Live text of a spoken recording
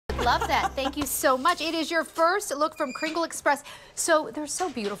love that. Thank you so much. It is your first look from Kringle Express. So they're so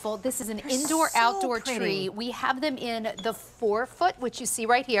beautiful. This is an indoor-outdoor tree. We have them in the 4-foot, which you see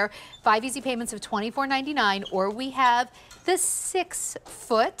right here, 5 easy payments of $24.99, or we have the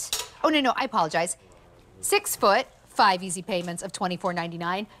 6-foot. Oh, no, I apologize. 6-foot, 5 easy payments of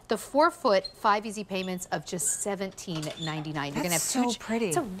 $24.99. The 4-foot, 5 easy payments of just $17.99. You're gonna have so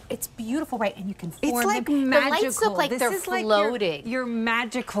pretty. It's beautiful, right? And you can form it's like them. magical. The lights look like they're floating. Like your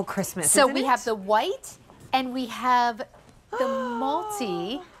magical Christmas. So we have the white, and we have the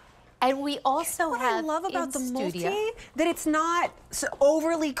multi. And we also have what I love about the multi, that it's not so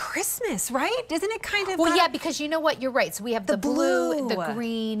overly Christmas, right? Isn't it kind of? Well, yeah, because you know what? You're right. So we have the blue, the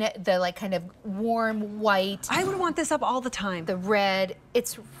green, the like kind of warm white. I would want this up all the time. The red.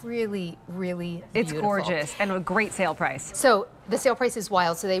 It's really, really beautiful. It's gorgeous and a great sale price. So the sale price is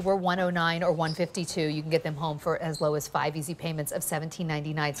wild. So they were $109 or $152. You can get them home for as low as 5 easy payments of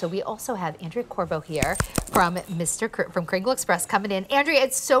 $17.99. So we also have Andrea Corbo here from from Kringle Express coming in. Andrea,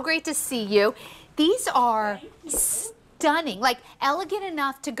 it's so great to see you. These are stunning, like elegant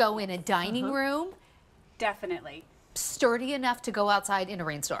enough to go in a dining room. Definitely. Sturdy enough to go outside in a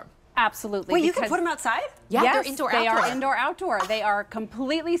rainstorm. Absolutely. Wait, you can put them outside? Yeah, yes, they're indoor-outdoor. They are indoor-outdoor. They are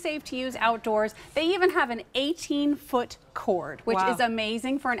completely safe to use outdoors. They even have an 18-foot cord, which is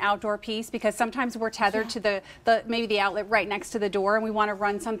amazing for an outdoor piece, because sometimes we're tethered to maybe the outlet right next to the door, and we want to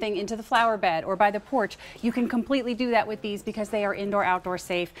run something into the flower bed or by the porch. You can completely do that with these because they are indoor-outdoor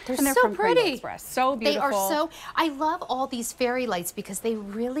safe. They're and they're so from pretty. Kringle Express. So beautiful. They are so. I love all these fairy lights because they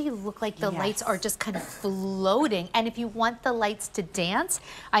really look like the lights are just kind of floating. And if you want the lights to dance,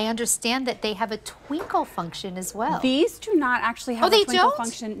 I understand that they have a twinkle function as well. These do not actually have a twinkle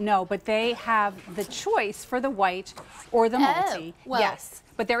function. No, but they have the choice for the white or the multi. Yes,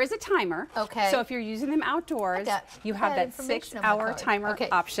 but there is a timer. Okay. So if you're using them outdoors, you have that 6-hour timer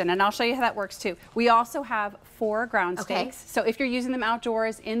option, and I'll show you how that works too. We also have 4 ground stakes. So if you're using them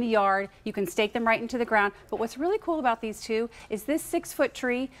outdoors in the yard, you can stake them right into the ground. But what's really cool about these two is this 6-foot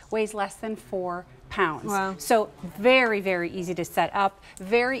tree weighs less than 4 pounds. Wow. So very, very easy to set up,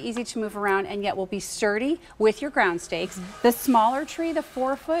 very easy to move around, and yet will be sturdy with your ground stakes. The smaller tree, the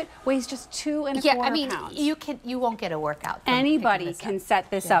 4-foot, weighs just 2 1/4 pounds. You won't get a workout. Anybody can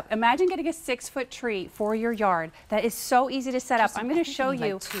set this up. Imagine getting a 6-foot tree for your yard. That is so easy to set up. I'm going to show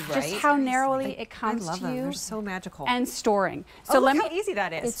you just how narrowly it comes to you. They're so magical. And storing. So look how easy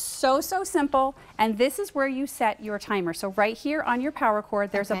that is. It's so simple, and this is where you set your timer. So right here on your power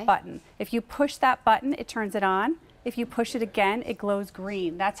cord, there's a button. If you push that button, it turns it on. If you push it again, it glows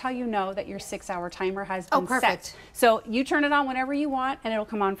green. That's how you know that your 6-hour timer has been set. So you turn it on whenever you want, and it'll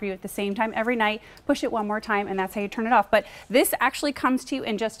come on for you at the same time every night. Push it one more time, and that's how you turn it off. But this actually comes to you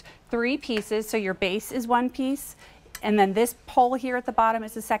in just 3 pieces. So your base is 1 piece, and then this pole here at the bottom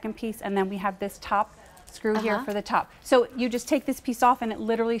is the 2nd piece, and then we have this top screw here for the top. So you just take this piece off and it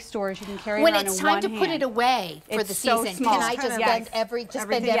literally stores. You can carry it around in one hand. When it's time to put it away for the season, can I just bend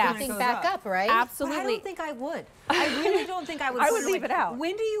everything back up, right? Absolutely. But I don't think I would. I really don't think I would. I would leave it out.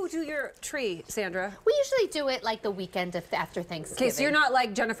 When do you do your tree, Sandra? We usually do it like the weekend after Thanksgiving. Okay, so you're not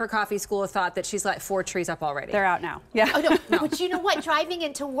like Jennifer Coffey School of Thought that she's like 4 trees up already. They're out now. Yeah. Oh, no. But you know what? Driving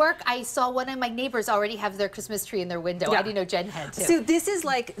into work, I saw one of my neighbors already have their Christmas tree in their window. I didn't know Jen had too. So this is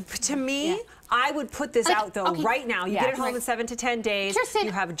like, to me, I would put this out though right now. You get it home in 7 to 10 days.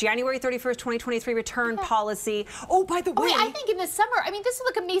 You have January 31st, 2023 return policy. Oh, by the way. I think in the summer, I mean, this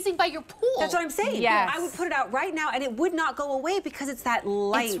would look amazing by your pool. That's what I'm saying. Yes. I would put it out right now, and it would not go away because it's that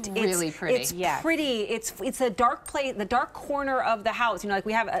light. It's really pretty. It's pretty. It's a dark place, the dark corner of the house. You know, like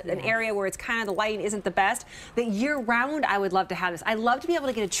we have an area where it's kind of the lighting isn't the best. That year round, I would love to have this. I'd love to be able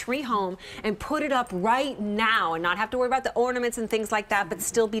to get a tree home and put it up right now and not have to worry about the ornaments and things like that, but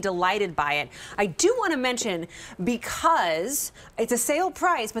still be delighted by it. I do want to mention, because it's a sale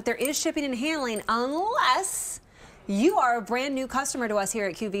price, but there is shipping and handling unless you are a brand new customer to us here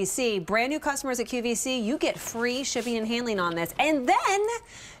at QVC. Brand new customers at QVC, you get free shipping and handling on this. And then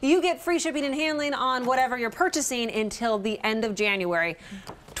you get free shipping and handling on whatever you're purchasing until the end of January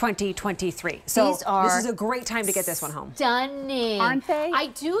 2023. So this is a great time to get this one home. Stunning. Aren't they? I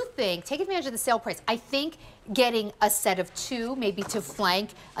do think, take advantage of the sale price. I think getting a set of 2, maybe to flank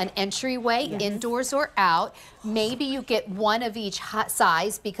an entryway, indoors or out. Maybe you get 1 of each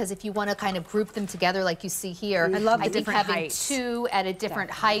size, because if you want to kind of group them together like you see here, I love the think different having heights. 2 at a different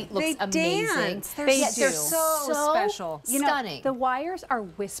height looks amazing. Dance. They're so special. Stunning. The wires are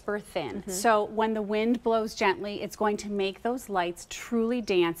whisper thin, so when the wind blows gently, it's going to make those lights truly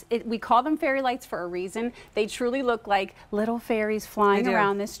dance. We call them fairy lights for a reason. They truly look like little fairies flying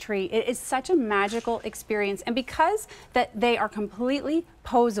around this tree. It is such a magical experience, and because that they are completely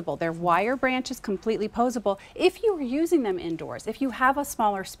posable. They're wire branches, completely posable. If you are using them indoors, if you have a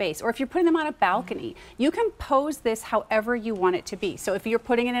smaller space, or if you're putting them on a balcony, you can pose this however you want it to be. So if you're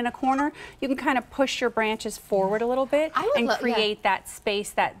putting it in a corner, you can kind of push your branches forward a little bit and create that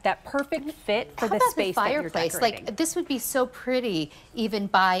space, that perfect fit for the space that you're decorating. Like, this would be so pretty even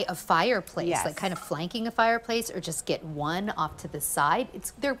by a fireplace, like kind of flanking a fireplace, or just get one off to the side.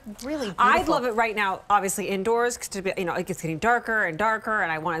 They're really beautiful. I love it right now, obviously indoors, because you know, it gets getting darker and darker,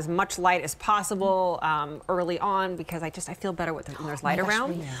 and I want as much light as possible early on, because I feel better when there's light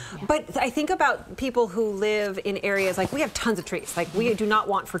around. But I think about people who live in areas like, we have tons of trees. Like, we do not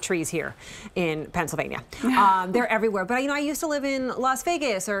want for trees here in Pennsylvania. They're everywhere. But you know, I used to live in Las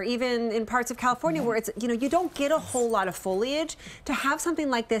Vegas, or even in parts of California, where it's, you know, you don't get a whole lot of foliage. To have something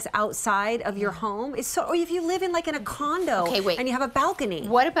like this outside of your home is so. Or if you live in like in a condo and you have a balcony.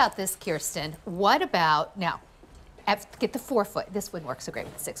 What about this, Kirsten? What about now? Get the 4 foot. This wouldn't work so great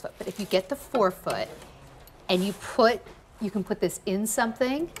with the 6 foot, but if you get the 4 foot and you can put this in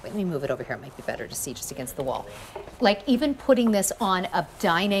something. Wait, let me move it over here. It might be better to see just against the wall. Like even putting this on a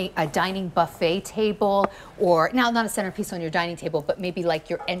dining buffet table, or now not a centerpiece on your dining table, but maybe like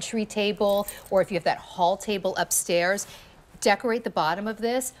your entry table, or if you have that hall table upstairs, decorate the bottom of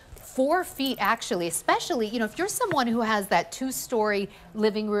this. 4 feet actually, especially, you know, if you're someone who has that 2-story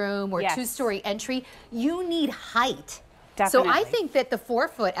living room or 2-story entry, you need height. Definitely. So I think that the 4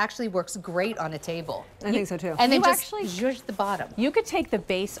 foot actually works great on a table. I think so too. And then just zhuzh the bottom. You could take the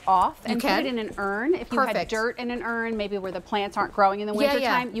base off and put it in an urn. If you had dirt in an urn, maybe where the plants aren't growing in the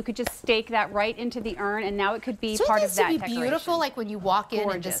wintertime, you could just stake that right into the urn, and now it could be part of that decoration. Be beautiful, like when you walk in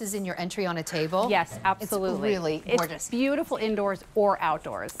and this is in your entry on a table. Yes, absolutely. It's really gorgeous. It's beautiful indoors or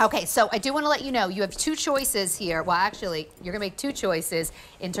outdoors. Okay, so I do want to let you know, you have 2 choices here. Well, actually, you're going to make 2 choices.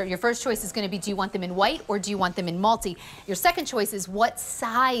 Your first choice is going to be, do you want them in white or do you want them in multi? Your second choice is, what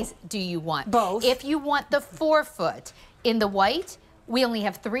size do you want? Both. If you want the 4 foot in the white, we only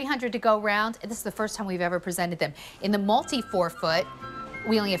have 300 to go around, and this is the first time we've ever presented them. In the multi 4 foot,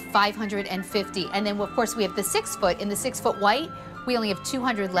 we only have 550. And then, of course, we have the 6 foot. In the 6 foot white, we only have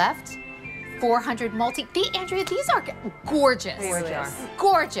 200 left. 400 multi. Andrea, these are gorgeous. They really are.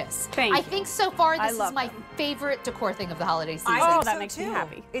 Gorgeous. Thank you. I think so far this is my favorite decor thing of the holiday season. Oh, that makes me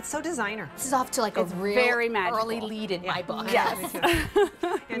happy. It's so designer. This is off to like a real early lead in my book. Yes.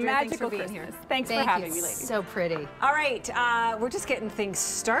 Magical Christmas here. Thanks for having me, ladies. So pretty. All right, we're just getting things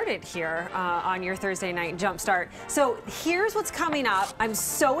started here on your Thursday night jumpstart. So here's what's coming up. I'm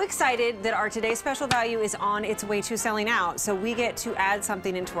so excited that our today's special value is on its way to selling out. So we get to add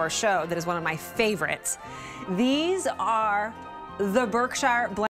something into our show that is one of my favorites. These are the Berkshire blend.